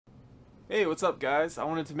Hey, what's up guys? I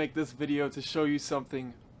wanted to make this video to show you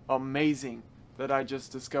something amazing that I just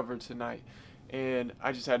discovered tonight, and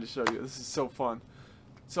I just had to show you. This is so fun.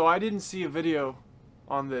 So I didn't see a video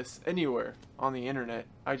on this anywhere on the internet.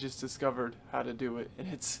 I just discovered how to do it, and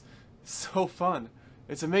it's so fun.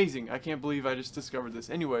 It's amazing. I can't believe I just discovered this.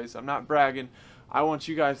 Anyways, I'm not bragging. I want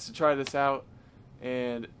you guys to try this out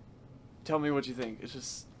and tell me what you think. It's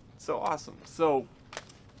just so awesome. So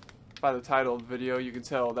by the title of the video, you can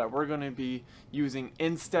tell that we're going to be using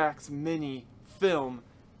Instax mini film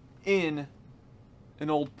in an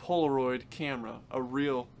old Polaroid camera, a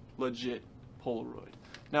real legit Polaroid.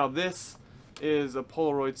 Now this is a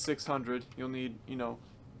Polaroid 600. You'll need,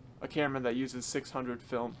 a camera that uses 600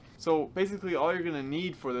 film. So basically all you're going to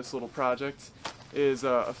need for this little project is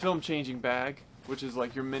a film changing bag, which is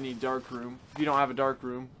like your mini dark room. If you don't have a dark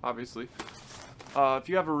room, obviously. If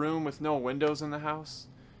you have a room with no windows in the house,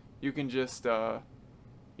 you can just,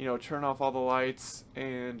 turn off all the lights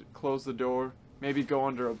and close the door. Maybe go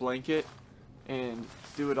under a blanket and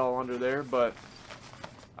do it all under there. But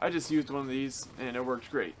I just used one of these and it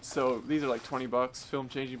worked great. So these are like 20 bucks, film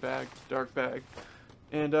changing bag, dark bag.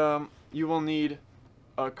 And you will need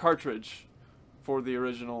a cartridge for the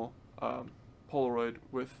original Polaroid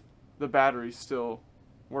with the battery still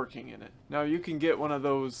working in it. Now you can get one of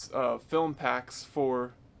those film packs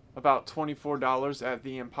for about $24 at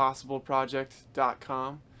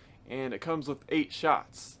theimpossibleproject.com, and it comes with 8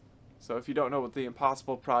 shots. So if you don't know what the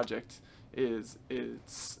Impossible Project is,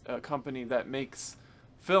 it's a company that makes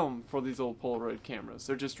film for these old Polaroid cameras.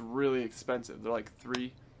 They're just really expensive. They're like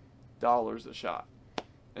 $3 a shot.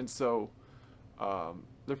 And so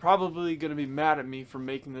they're probably going to be mad at me for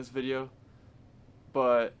making this video,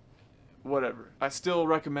 but whatever. I still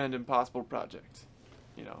recommend Impossible Project.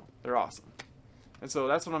 They're awesome. And so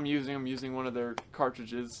that's what I'm using. I'm using one of their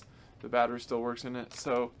cartridges. The battery still works in it.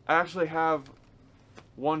 So I actually have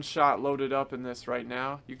one shot loaded up in this right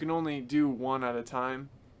now. You can only do one at a time,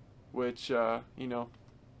 which,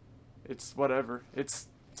 it's whatever. It's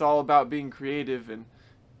all about being creative, and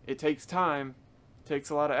it takes time. It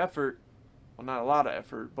takes a lot of effort. Well, not a lot of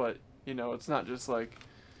effort, but, it's not just like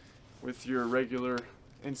with your regular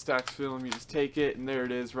Instax film. You just take it and there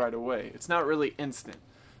it is right away. It's not really instant.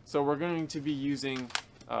 So we're going to be using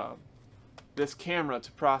this camera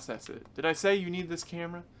to process it. Did I say you need this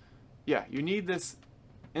camera? Yeah, you need this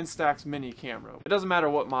Instax mini camera. It doesn't matter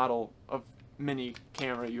what model of mini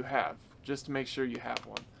camera you have, just to make sure you have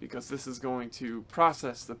one, because this is going to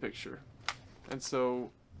process the picture. And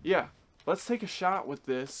so, yeah, let's take a shot with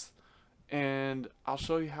this and I'll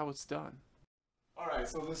show you how it's done. Alright,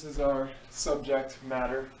 so this is our subject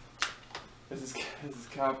matter. This is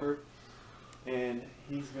Copper. And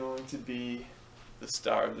he's going to be the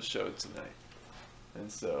star of the show tonight.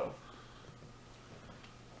 And so,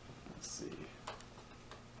 let's see.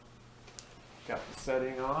 Got the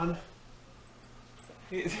setting on.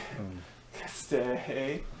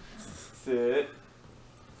 Stay. Sit.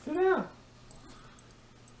 Sit down.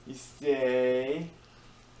 You stay.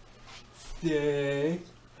 Stay.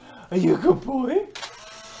 Are you a good boy?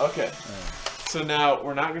 Okay. So now,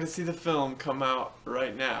 we're not going to see the film come out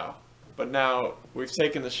right now. But now we've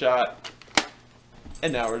taken the shot,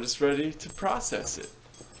 and now we're just ready to process it.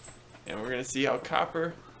 And we're going to see how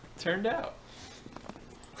Copper turned out.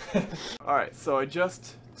 Alright, so I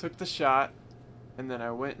just took the shot, and then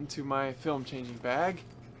I went into my film changing bag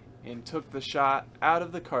and took the shot out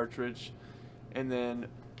of the cartridge, and then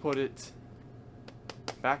put it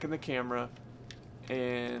back in the camera,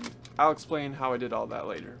 and I'll explain how I did all that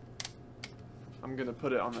later. I'm going to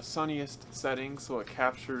put it on the sunniest setting so it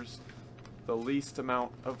captures the least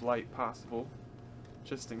amount of light possible,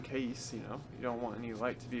 just in case, you don't want any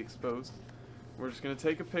light to be exposed. We're just going to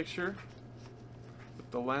take a picture with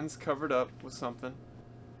the lens covered up with something.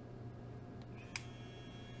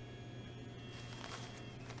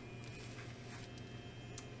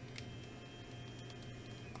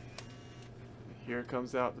 Here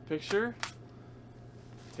comes out the picture,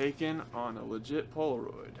 taken on a legit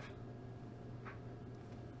Polaroid.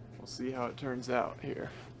 We'll see how it turns out here.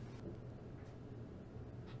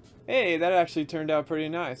 Hey, that actually turned out pretty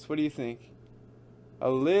nice. What do you think? A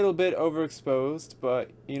little bit overexposed,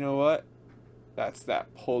 but you know what? That's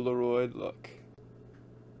that Polaroid look.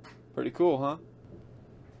 Pretty cool, huh?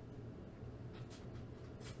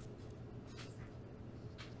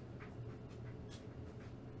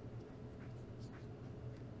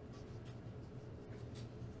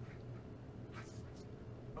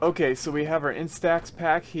 Okay, so we have our Instax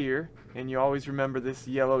pack here, and you always remember this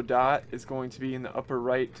yellow dot is going to be in the upper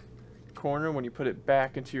right corner when you put it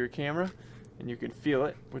back into your camera, and you can feel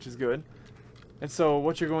it, which is good. And so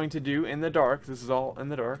what you're going to do in the dark, this is all in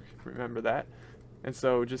the dark, remember that. And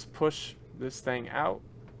so just push this thing out,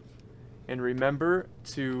 and remember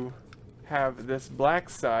to have this black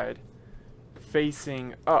side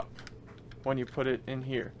facing up when you put it in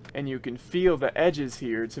here. And you can feel the edges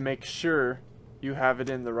here to make sure you have it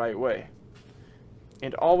in the right way.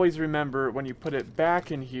 And always remember when you put it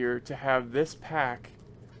back in here to have this pack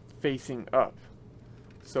facing up.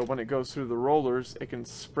 So when it goes through the rollers, it can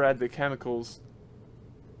spread the chemicals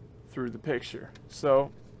through the picture.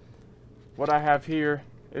 So what I have here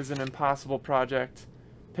is an Impossible Project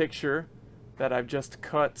picture that I've just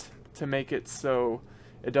cut to make it so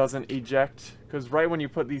it doesn't eject, because right when you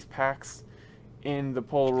put these packs in the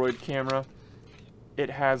Polaroid camera, it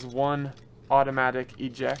has one automatic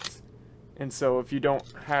eject, and so if you don't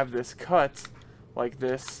have this cut like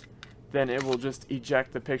this, then it will just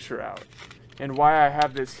eject the picture out. And why I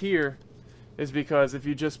have this here is because if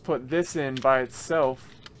you just put this in by itself,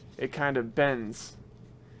 it kind of bends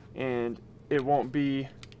and it won't be,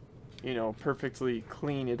 you know, perfectly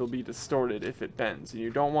clean. It'll be distorted if it bends, and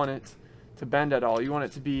you don't want it to bend at all. You want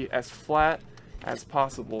it to be as flat as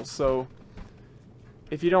possible. So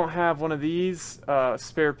if you don't have one of these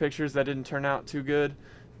spare pictures that didn't turn out too good,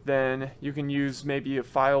 then you can use maybe a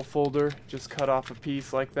file folder, just cut off a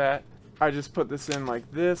piece like that. I just put this in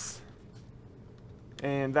like this,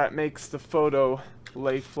 and that makes the photo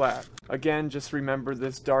lay flat. Again, just remember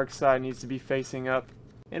this dark side needs to be facing up.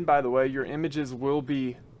 And by the way, your images will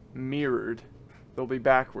be mirrored. They'll be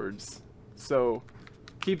backwards. So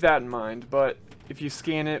keep that in mind. But if you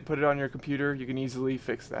scan it, put it on your computer, you can easily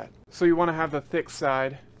fix that. So you want to have the thick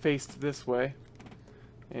side faced this way.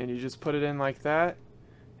 And you just put it in like that,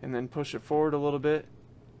 and then push it forward a little bit,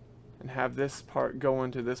 and have this part go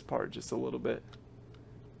into this part just a little bit.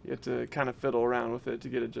 You have to kind of fiddle around with it to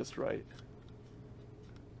get it just right.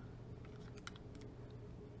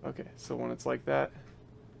 Okay, so when it's like that,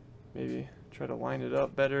 maybe try to line it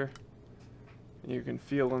up better. And you can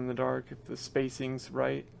feel in the dark if the spacing's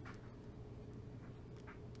right.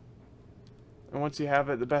 And once you have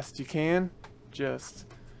it the best you can, just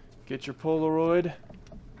get your Polaroid,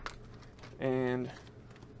 and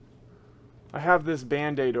I have this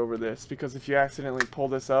band-aid over this because if you accidentally pull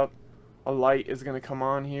this up, a light is going to come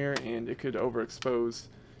on here and it could overexpose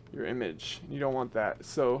your image. You don't want that.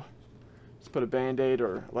 So just put a band-aid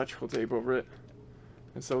or electrical tape over it.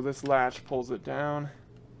 And so this latch pulls it down,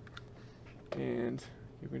 and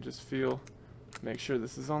you can just feel, make sure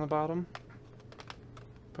this is on the bottom.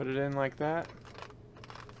 Put it in like that.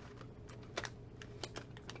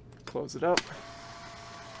 Close it up.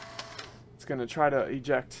 It's going to try to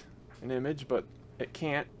eject an image, but it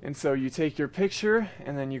can't. And so you take your picture,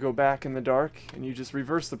 and then you go back in the dark, and you just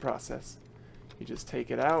reverse the process. You just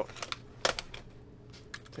take it out,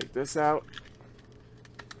 take this out,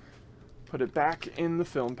 put it back in the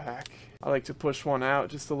film pack. I like to push one out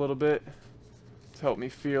just a little bit to help me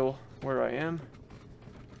feel where I am.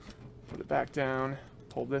 Put it back down,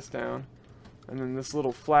 pull this down, and then this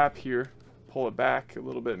little flap here, pull it back a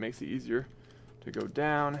little bit, makes it easier to go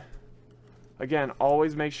down. Again,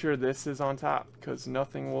 always make sure this is on top, because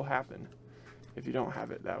nothing will happen if you don't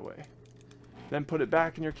have it that way. Then put it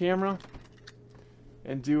back in your camera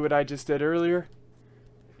and do what I just did earlier,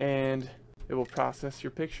 and it will process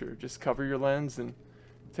your picture. Just cover your lens and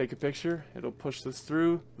take a picture. It'll push this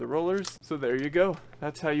through the rollers. So there you go.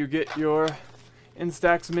 That's how you get your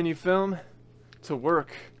Instax mini film to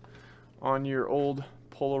work on your old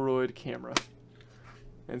Polaroid camera.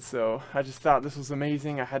 And so I just thought this was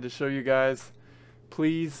amazing. I had to show you guys.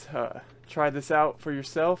 Please try this out for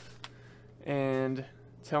yourself and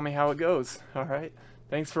tell me how it goes. Alright,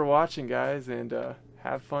 thanks for watching, guys, and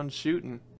have fun shooting.